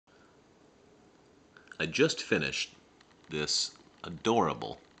I just finished this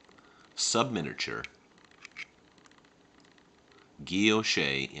adorable sub-miniature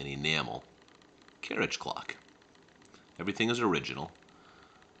Guilloche in enamel carriage clock. Everything is original.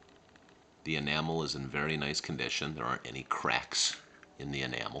 The enamel is in very nice condition. There aren't any cracks in the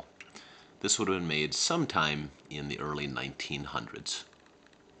enamel. This would have been made sometime in the early 1900s.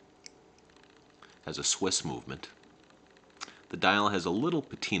 Has a Swiss movement. The dial has a little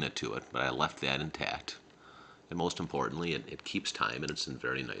patina to it, but I left that intact. And most importantly, it keeps time and it's in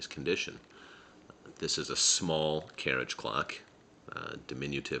very nice condition. This is a small carriage clock,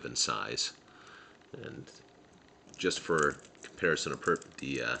 diminutive in size. And just for comparison,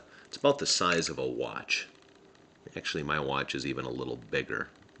 it's about the size of a watch. Actually, my watch is even a little bigger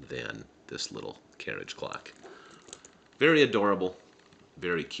than this little carriage clock. Very adorable,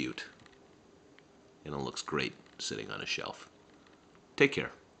 very cute, and it looks great sitting on a shelf. Take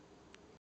care.